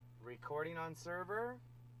Recording on server.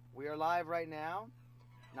 We are live right now.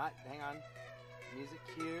 Hang on. Music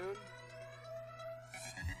cued.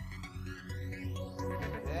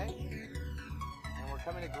 Okay. And we're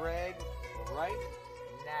coming to Greg right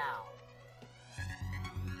now.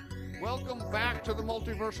 Welcome back to the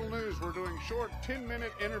Multiversal News. We're doing short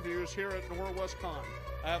 10-minute interviews here at NorWestCon.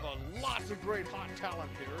 I have lots of great hot talent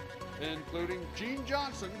here, including Gene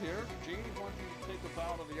Johnson here. Gene, why don't you take a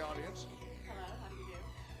bow to the audience? Hello, how do you do?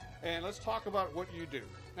 And let's talk about what you do.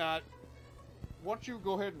 Why don't you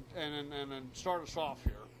go ahead and start us off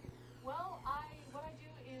here? Well, what I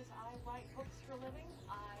do is I write books for a living.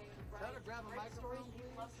 I write great stories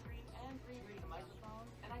people love to read and reread a microphone,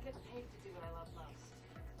 and I get paid to do what I love most.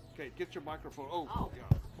 Okay, get your microphone. Oh.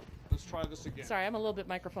 Yeah. Let's try this again. Sorry, I'm a little bit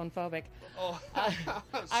microphone phobic. Oh,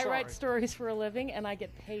 I write stories for a living, and I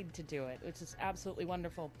get paid to do it, which is absolutely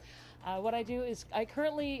wonderful. What I do is I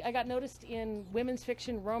got noticed in women's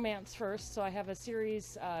fiction romance first, so I have a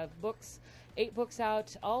series of books, 8 books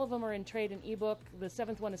out. All of them are in trade and ebook. The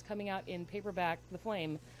 7th one is coming out in paperback, The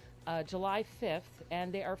Flame, July 5th,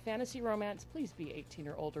 and they are fantasy romance. Please be 18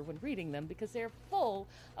 or older when reading them because they're full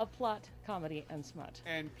of plot, comedy, and smut.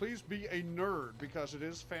 And please be a nerd because it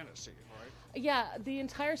is fantasy, right? Yeah, the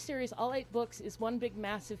entire series, all 8 books, is one big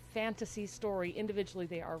massive fantasy story. Individually,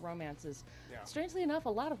 they are romances. Yeah. Strangely enough, a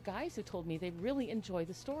lot of guys who told me they really enjoy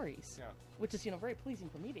the stories, Yeah. which is, very pleasing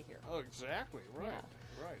for me to hear. Oh, exactly. Right.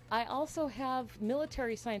 Yeah. Right. I also have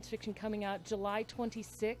military science fiction coming out July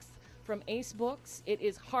 26th from Ace Books. It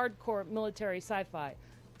is hardcore military sci-fi.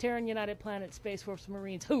 Terran United Planet Space Force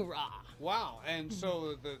Marines, hoorah! Wow, and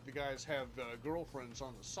so the guys have girlfriends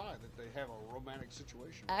on the side that they have a romantic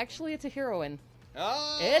situation with. Actually, it's a heroine.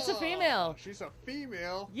 Oh, It's a female. She's a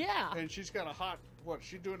female. Yeah. And she's got a hot,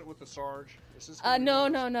 she's doing it with the Sarge? Is this No.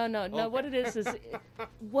 Okay. No, what it is,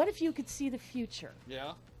 what if you could see the future?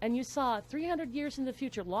 Yeah? And you saw 300 years in the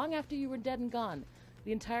future, long after you were dead and gone,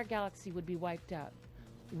 the entire galaxy would be wiped out.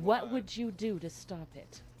 What would you do to stop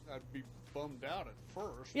it? I'd be bummed out at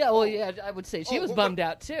first. Yeah, well, yeah, I would say she was bummed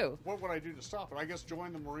out, too. What would I do to stop it? I guess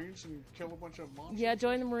join the Marines and kill a bunch of monsters? Yeah,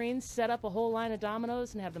 join the Marines, set up a whole line of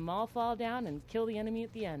dominoes, and have them all fall down and kill the enemy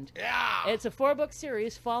at the end. Yeah! It's a 4-book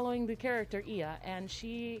series following the character Ia, and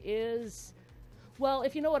she is... Well,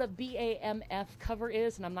 if you know what a BAMF cover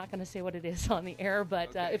is, and I'm not going to say what it is on the air, but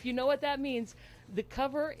Okay. if you know what that means, the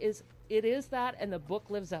cover is that, and the book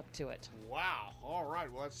lives up to it. Wow. All right.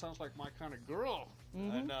 Well, that sounds like my kind of girl.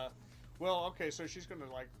 Mm-hmm. And, okay, so she's going to,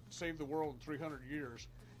 save the world in 300 years.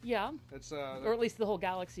 Yeah, It's, or at least the whole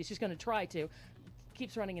galaxy. She's going to try to.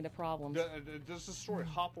 Keeps running into problems. Does this story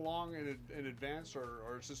hop along in advance,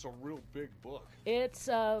 or is this a real big book? It's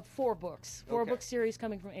 4 books. 4-book Okay. series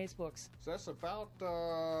coming from Ace Books. So that's about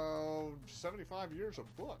 75 years of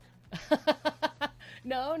book.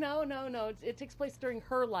 No. It takes place during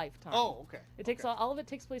her lifetime. Oh, okay. It takes all of it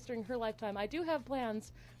takes place during her lifetime. I do have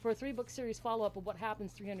plans for a 3-book series follow-up of what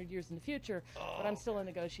happens 300 years in the future, but I'm still in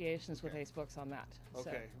negotiations with Ace Books on that.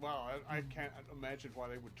 Okay. So. Wow, I can't imagine why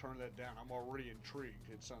they would turn that down. I'm already intrigued.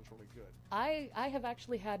 It sounds really good. I have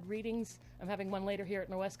actually had readings. I'm having one later here at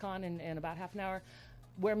NorWestCon in about half an hour,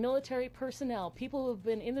 where military personnel, people who have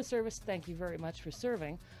been in the service, thank you very much for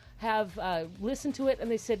serving, have listened to it, and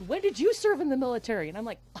they said, "When did you serve in the military?" And I'm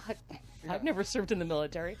like, I've never served in the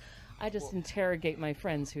military. I just interrogate my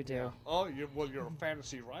friends who do. Yeah. Oh, you're a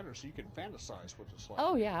fantasy writer, so you can fantasize what it's like.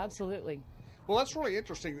 Oh, yeah, absolutely. Well, that's really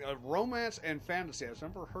interesting. Romance and fantasy. I've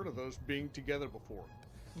never heard of those being together before.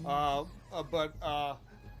 But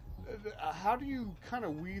how do you kind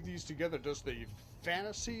of weave these together? Does the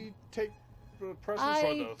fantasy take precedence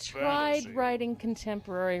or the I tried fantasy? writing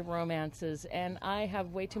contemporary romances, and I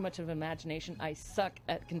have way too much of an imagination. I suck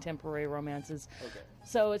at contemporary romances. Okay.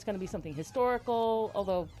 So it's going to be something historical,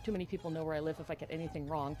 although too many people know where I live if I get anything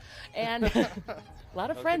wrong. And a lot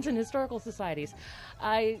of friends in historical societies.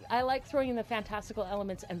 I like throwing in the fantastical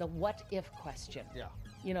elements and the what-if question. Yeah.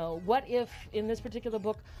 What if, in this particular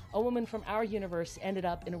book, a woman from our universe ended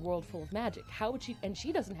up in a world full of magic? How would she, and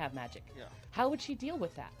she doesn't have magic. Yeah. How would she deal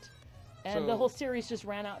with that? And So- the whole series just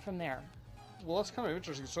ran out from there. Well, that's kind of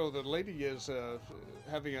interesting. So the lady is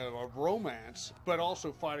having a romance, but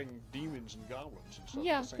also fighting demons and goblins and stuff.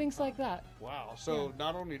 Yeah, at the same things time. like that. Wow. So Yeah.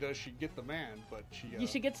 not only does she get the man, but she...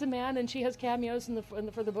 She gets a man, and she has cameos in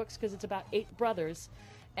the further books because it's about 8 brothers,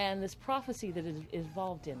 and this prophecy that is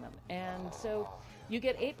involved in them. And so you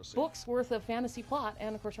get 8 Prophecy. books worth of fantasy plot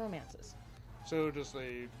and, of course, romances. So does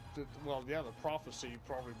the prophecy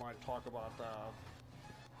probably might talk about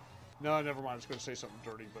No, never mind. I was going to say something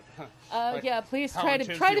dirty, but yeah, please how try to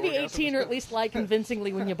intense be the orgasm 18 or is. at least lie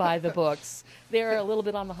convincingly when you buy the books. They're a little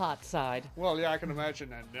bit on the hot side. Well, yeah, I can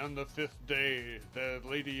imagine. And on the 5th day, the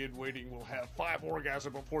lady in waiting will have 5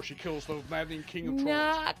 orgasms before she kills the maddening king of trolls.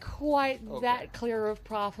 Not quite Okay. that clear of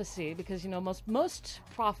prophecy, because most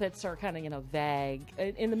prophets are kind of vague.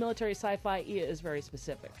 In the military, sci-fi is very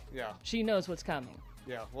specific. Yeah, She knows what's coming.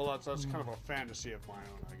 yeah. Well, that's kind of a fantasy of my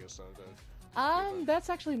own, I guess. That's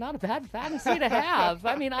actually not a bad fantasy to have.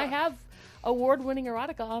 I mean, I have award-winning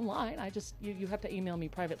erotica online. You have to email me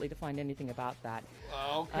privately to find anything about that.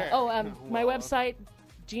 Okay. My Well, website,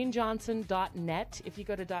 jeanjohnson.net. If you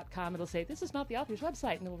go to .com, it'll say, this is not the author's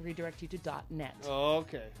website, and it will redirect you to .net.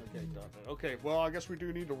 Okay. Okay. Well, I guess we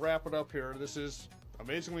do need to wrap it up here. This is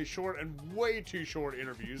amazingly short and way too short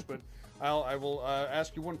interviews, but I will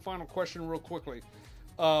ask you one final question real quickly.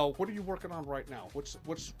 What are you working on right now?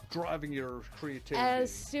 What's driving your creativity?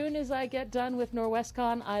 As soon as I get done with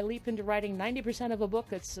Norwestcon, I leap into writing 90% of a book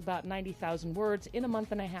that's about 90,000 words in a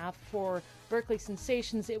month and a half for Berkeley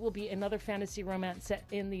Sensations. It will be another fantasy romance set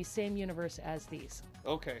in the same universe as these.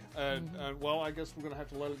 Okay. Well, I guess we're going to have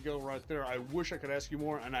to let it go right there. I wish I could ask you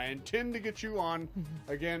more, and I intend to get you on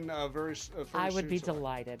again very I would soon, be so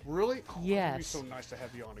delighted. Really? Oh, Yes. It would be so nice to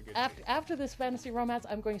have you on again. After this fantasy romance,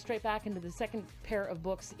 I'm going straight back into the second pair of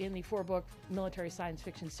books in the 4-book military science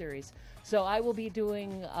fiction series. So I will be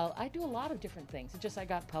doing, I do a lot of different things. It's just I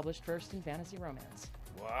got published first in fantasy romance.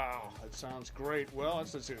 Wow, that sounds great. Well,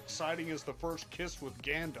 that's as exciting as the first kiss with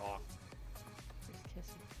Gandalf.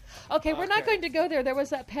 Okay, we're not Okay. going to go there. There was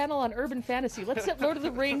that panel on urban fantasy. Let's set Lord of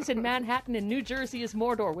the Rings in Manhattan and New Jersey is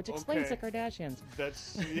Mordor, which explains Okay. the Kardashians.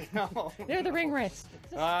 That's, They're the ring race.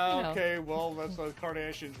 Okay, well, that's the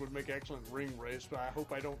Kardashians would make excellent ring race, but I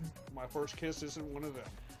hope my first kiss isn't one of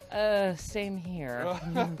them. Same here.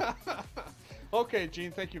 Okay,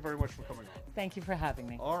 Gene, thank you very much for coming on. Thank you for having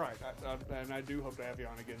me. All right, and I do hope to have you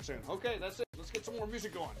on again soon. Okay, that's it. Let's get some more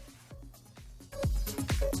music going.